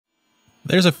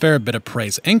There's a fair bit of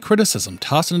praise and criticism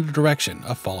tossed in the direction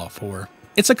of Fallout 4.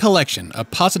 It's a collection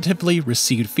of positively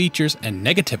received features and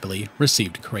negatively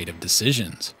received creative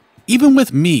decisions. Even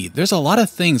with me, there's a lot of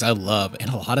things I love and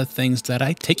a lot of things that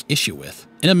I take issue with.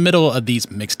 In the middle of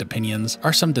these mixed opinions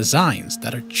are some designs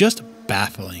that are just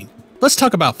baffling. Let's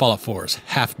talk about Fallout 4's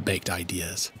half-baked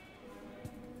ideas.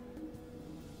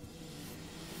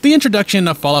 The introduction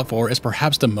of Fallout 4 is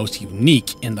perhaps the most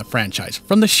unique in the franchise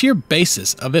from the sheer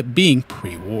basis of it being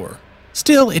pre-war.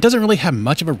 Still, it doesn't really have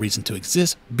much of a reason to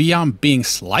exist beyond being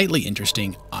slightly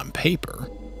interesting on paper.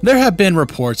 There have been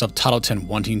reports of Toddleton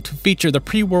wanting to feature the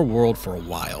pre-war world for a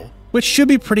while, which should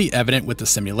be pretty evident with the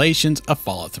simulations of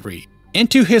Fallout 3. And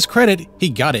to his credit, he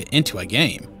got it into a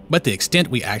game. But the extent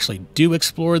we actually do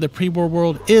explore the pre-war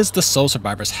world is the sole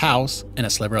survivor's house and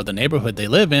a sliver of the neighborhood they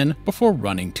live in before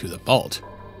running to the vault.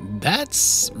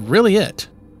 That's really it.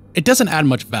 It doesn't add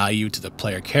much value to the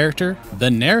player character,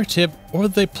 the narrative, or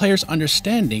the player's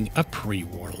understanding of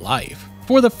pre-war life.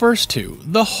 For the first two,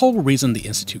 the whole reason the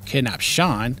Institute kidnaps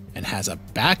Sean and has a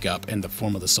backup in the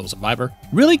form of the sole survivor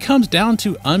really comes down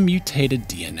to unmutated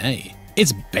DNA.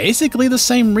 It's basically the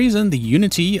same reason the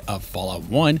Unity of Fallout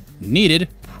 1 needed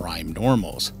prime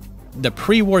normals. The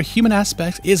pre-war human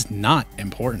aspect is not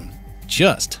important,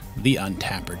 just the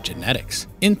untampered genetics.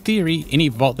 In theory, any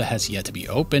vault that has yet to be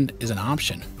opened is an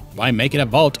option. Why make it a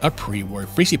vault of pre-war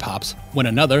Freezy Pops when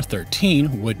another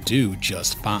 13 would do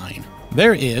just fine?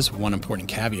 There is one important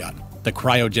caveat. The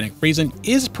cryogenic freezing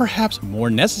is perhaps more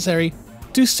necessary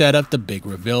to set up the big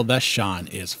reveal that Sean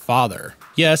is father.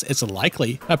 Yes, it's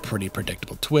likely a pretty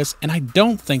predictable twist, and I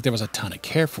don't think there was a ton of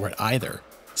care for it either.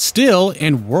 Still,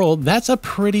 in world, that's a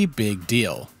pretty big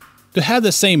deal. To have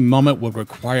the same moment would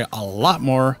require a lot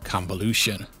more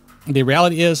convolution. The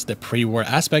reality is the pre-war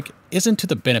aspect isn't to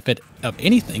the benefit of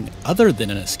anything other than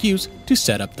an excuse to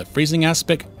set up the freezing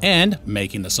aspect and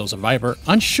making the sole survivor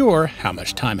unsure how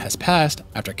much time has passed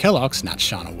after Kellogg snatched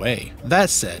Sean away. That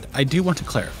said, I do want to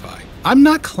clarify. I'm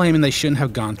not claiming they shouldn't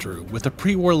have gone through with the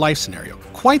pre-war life scenario.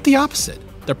 Quite the opposite.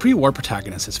 The pre-war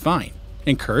protagonist is fine.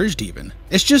 Encouraged even.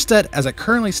 It's just that as it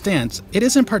currently stands, it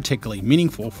isn't particularly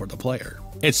meaningful for the player.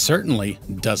 It certainly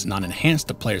does not enhance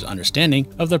the player's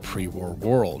understanding of the pre-war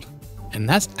world. And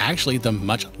that's actually the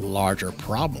much larger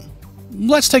problem.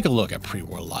 Let's take a look at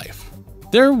pre-war life.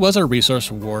 There was a resource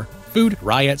war, food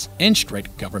riots, and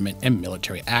strict government and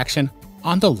military action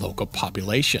on the local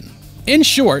population. In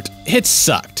short, it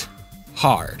sucked.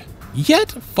 Hard.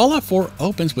 Yet, Fallout 4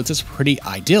 opens with this pretty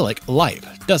idyllic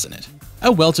life, doesn't it?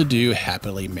 A well-to-do,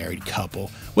 happily married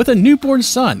couple with a newborn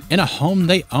son in a home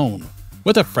they own,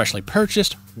 with a freshly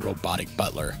purchased robotic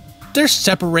butler. They're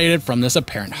separated from this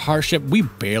apparent hardship we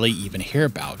barely even hear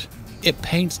about. It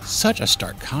paints such a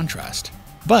stark contrast.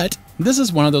 But this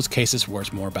is one of those cases where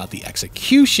it's more about the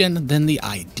execution than the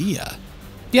idea.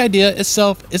 The idea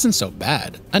itself isn't so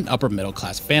bad. An upper middle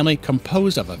class family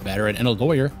composed of a veteran and a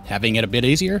lawyer having it a bit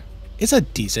easier is a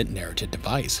decent narrative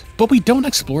device. But we don't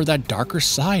explore that darker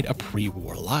side of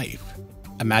pre-war life.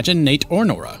 Imagine Nate or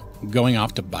Nora going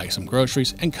off to buy some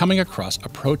groceries and coming across a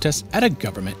protest at a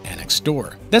government annexed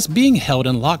store that's being held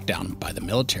in lockdown by the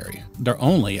military. They're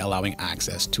only allowing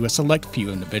access to a select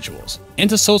few individuals, and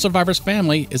the sole survivor's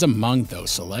family is among those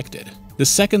selected. The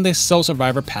second the sole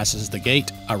survivor passes the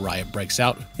gate, a riot breaks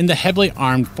out, and the heavily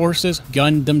armed forces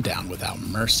gun them down without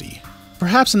mercy.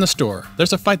 Perhaps in the store,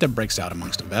 there's a fight that breaks out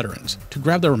amongst the veterans to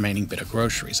grab the remaining bit of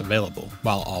groceries available.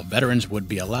 While all veterans would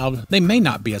be allowed, they may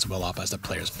not be as well off as the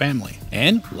player's family.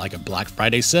 And, like a Black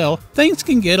Friday sale, things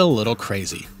can get a little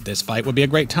crazy. This fight would be a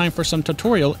great time for some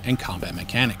tutorial and combat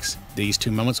mechanics. These two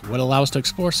moments would allow us to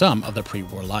explore some of the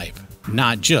pre-war life,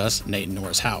 not just Nate and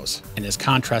Nora's house. And this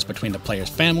contrast between the player's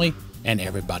family and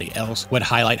everybody else would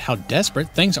highlight how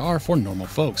desperate things are for normal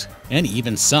folks, and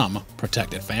even some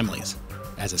protected families.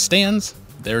 As it stands,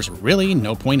 there's really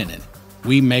no point in it.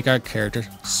 We make our character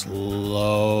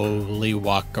slowly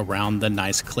walk around the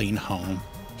nice clean home,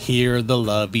 hear the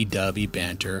lovey-dovey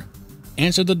banter,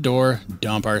 answer the door,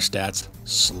 dump our stats,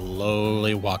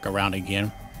 slowly walk around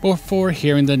again before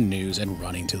hearing the news and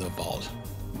running to the vault.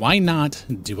 Why not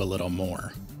do a little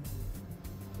more?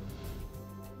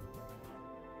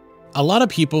 A lot of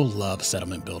people love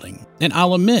settlement building, and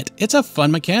I'll admit it's a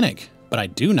fun mechanic. But I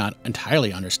do not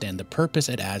entirely understand the purpose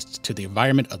it adds to the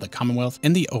environment of the Commonwealth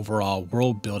and the overall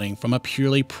world building from a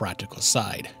purely practical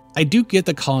side. I do get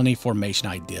the colony formation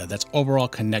idea that's overall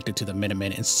connected to the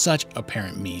Minutemen in such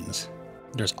apparent means.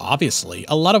 There's obviously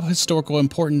a lot of historical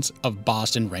importance of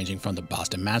Boston, ranging from the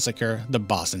Boston Massacre, the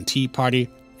Boston Tea Party,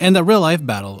 and the real-life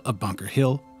Battle of Bunker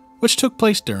Hill, which took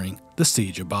place during the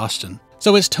Siege of Boston.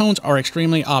 so its tones are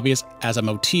extremely obvious as a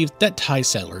motif that ties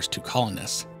settlers to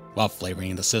colonists, while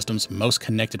flavoring the system's most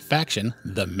connected faction,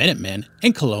 the Minutemen,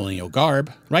 in colonial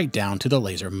garb, right down to the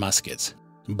laser muskets.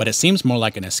 But it seems more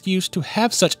like an excuse to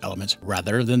have such elements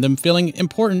rather than them feeling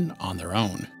important on their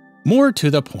own. More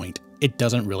to the point, it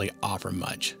doesn't really offer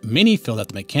much. Many feel that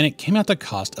the mechanic came at the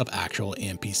cost of actual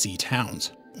NPC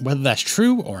towns. Whether that's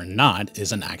true or not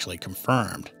isn't actually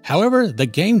confirmed. However, the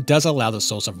game does allow the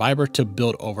sole survivor to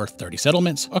build over 30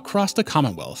 settlements across the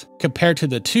Commonwealth, compared to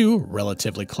the two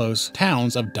relatively close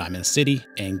towns of Diamond City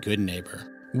and Good Neighbor.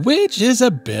 Which is a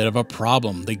bit of a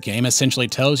problem. The game essentially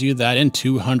tells you that in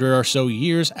 200 or so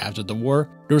years after the war,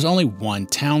 there was only one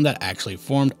town that actually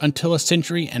formed until a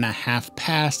century and a half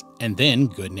passed, and then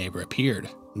Good Neighbor appeared.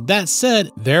 That said,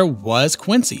 there was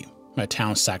Quincy, a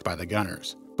town sacked by the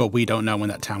Gunners. But we don't know when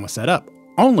that town was set up,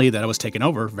 only that it was taken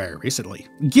over very recently.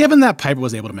 Given that Piper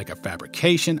was able to make a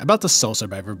fabrication about the sole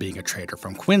survivor being a trader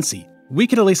from Quincy, we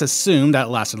could at least assume that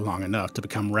lasted long enough to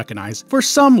become recognized for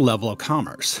some level of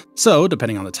commerce. So,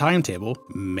 depending on the timetable,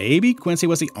 maybe Quincy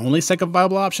was the only second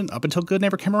viable option up until Good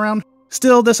Neighbor came around?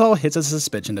 Still, this all hits a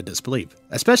suspension of disbelief,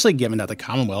 especially given that the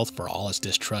Commonwealth, for all its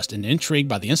distrust and intrigue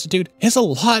by the Institute, is a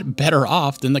lot better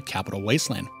off than the Capital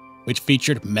Wasteland, which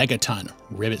featured Megaton,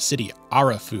 Rivet City,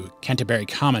 Arafu, Canterbury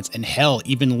Commons, and hell,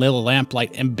 even Little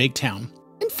Lamplight and Big Town.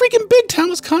 And freaking Big Town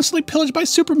was constantly pillaged by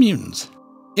super mutants.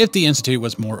 If the Institute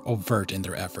was more overt in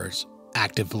their efforts,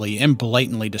 actively and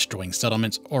blatantly destroying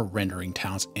settlements or rendering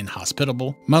towns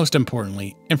inhospitable, most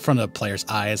importantly, in front of the player's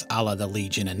eyes a la the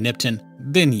Legion and Nipton,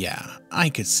 then yeah, I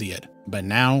could see it. But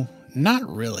now, not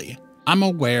really. I'm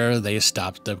aware they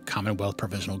stopped the Commonwealth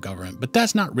Provisional Government, but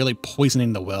that's not really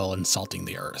poisoning the well and salting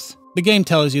the earth. The game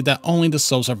tells you that only the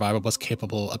sole survivor was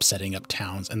capable of setting up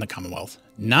towns in the Commonwealth,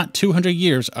 not 200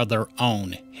 years of their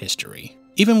own history.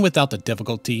 Even without the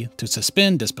difficulty to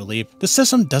suspend disbelief, the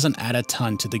system doesn't add a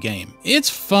ton to the game. It's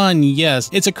fun, yes,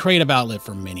 it's a creative outlet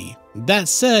for many. That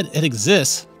said, it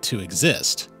exists to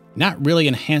exist, not really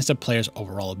enhance the player's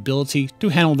overall ability to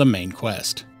handle the main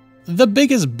quest. The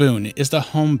biggest boon is the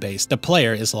home base the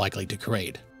player is likely to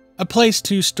create. A place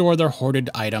to store their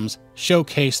hoarded items,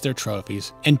 showcase their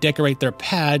trophies, and decorate their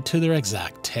pad to their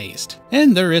exact taste.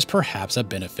 And there is perhaps a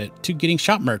benefit to getting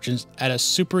shop merchants at a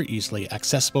super easily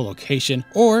accessible location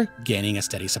or gaining a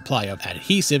steady supply of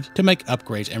adhesive to make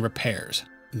upgrades and repairs.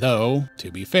 Though, to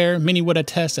be fair, many would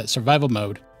attest that survival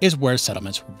mode is where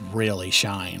settlements really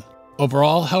shine.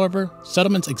 Overall, however,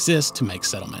 settlements exist to make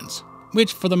settlements,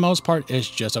 which for the most part is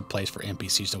just a place for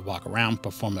NPCs to walk around,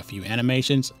 perform a few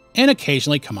animations, and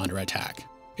occasionally come under attack.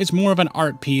 It's more of an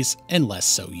art piece and less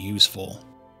so useful.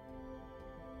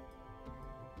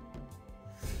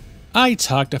 I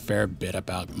talked a fair bit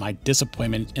about my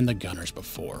disappointment in the Gunners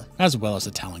before, as well as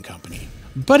the Talon Company.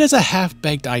 But it's a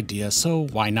half-baked idea, so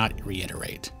why not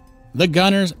reiterate? The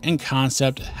Gunners in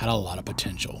concept had a lot of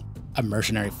potential. A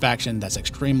mercenary faction that's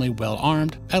extremely well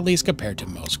armed, at least compared to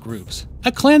most groups.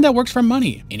 A clan that works for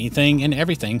money, anything and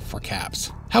everything for caps.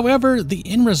 However, the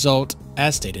end result,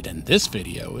 as stated in this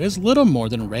video, is little more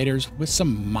than raiders with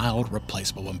some mild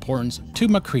replaceable importance to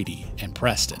McCready and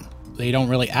Preston. They don't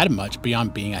really add much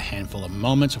beyond being a handful of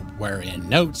moments where in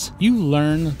notes, you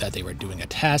learn that they were doing a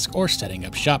task or setting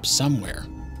up shop somewhere.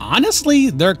 Honestly,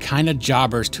 they're kinda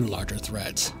jobbers to larger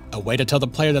threats. A way to tell the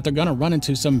player that they're gonna run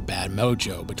into some bad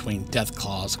mojo between death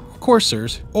claws,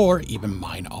 coursers, or even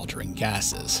mind-altering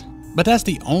gases. But that's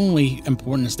the only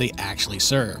importance they actually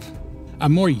serve. A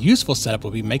more useful setup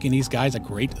would be making these guys a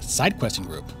great side-questing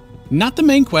group. Not the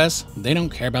main quest, they don't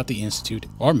care about the Institute,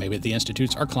 or maybe the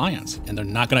Institutes are clients, and they're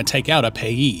not gonna take out a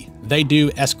payee. They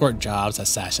do escort jobs,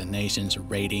 assassinations,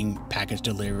 raiding, package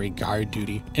delivery, guard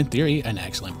duty, in theory an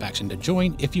excellent faction to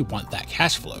join if you want that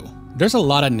cash flow. There's a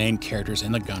lot of named characters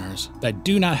in the Gunners that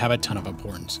do not have a ton of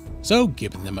importance, so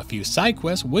giving them a few side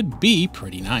quests would be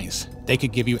pretty nice. They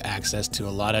could give you access to a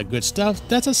lot of good stuff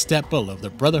that's a step below the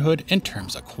Brotherhood in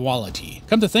terms of quality.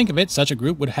 Come to think of it, such a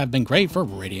group would have been great for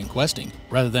raiding and questing.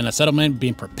 Rather than a settlement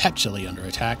being perpetually under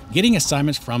attack, getting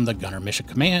assignments from the Gunner Mission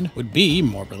Command would be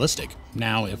more realistic.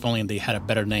 Now, if only they had a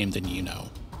better name than you know.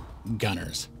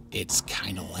 Gunners. It's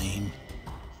kinda lame.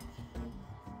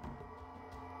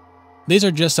 These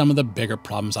are just some of the bigger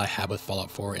problems I have with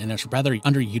Fallout 4 and its rather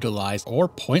underutilized or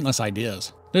pointless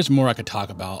ideas. There's more I could talk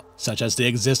about, such as the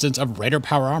existence of Raider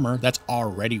power armor that's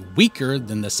already weaker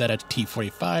than the set of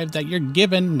T-45 that you're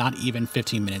given not even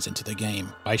 15 minutes into the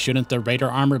game. Why shouldn't the Raider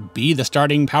armor be the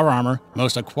starting power armor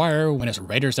most acquire when it's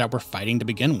Raiders that we're fighting to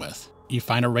begin with? You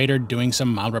find a Raider doing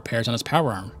some mild repairs on his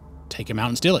power armor. Take him out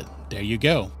and steal it. There you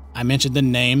go. I mentioned the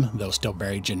name, though still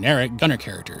very generic, Gunner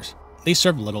characters. They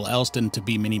serve little else than to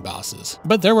be mini bosses.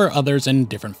 But there were others in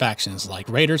different factions like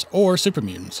Raiders or Super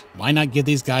Mutants. Why not give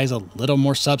these guys a little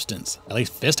more substance? At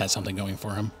least Fist had something going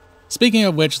for him. Speaking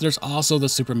of which, there's also the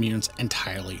Super Mutants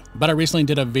entirely, but I recently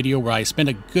did a video where I spent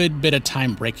a good bit of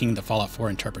time breaking the Fallout 4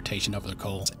 interpretation of the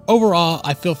code. Overall,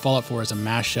 I feel Fallout 4 is a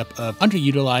mashup of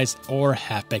underutilized or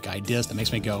half-baked ideas that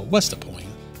makes me go, what's the point?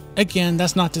 Again,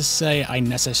 that's not to say I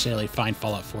necessarily find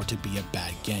Fallout 4 to be a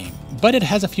bad game, but it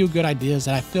has a few good ideas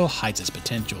that I feel hides its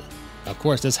potential. Of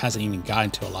course, this hasn't even gotten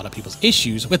to a lot of people's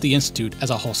issues with the Institute as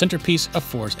a whole centerpiece of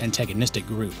 4's antagonistic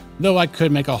group, though I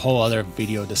could make a whole other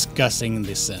video discussing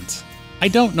this sense. I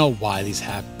don't know why these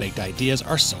half-baked ideas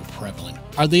are so prevalent.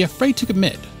 Are they afraid to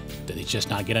commit? Did they just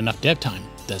not get enough dev time?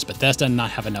 Does Bethesda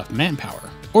not have enough manpower?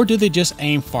 Or do they just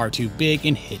aim far too big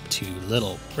and hit too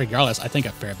little? Regardless, I think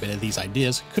a fair bit of these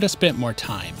ideas could have spent more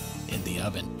time in the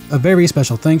oven. A very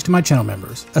special thanks to my channel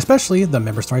members, especially the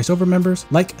Members Thrice Over members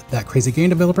like That Crazy Game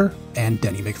Developer and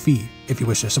Denny McPhee. If you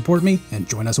wish to support me and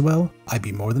join us as well, I'd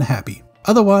be more than happy.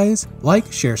 Otherwise, like,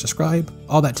 share, subscribe,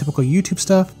 all that typical YouTube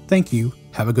stuff. Thank you.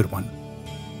 Have a good one.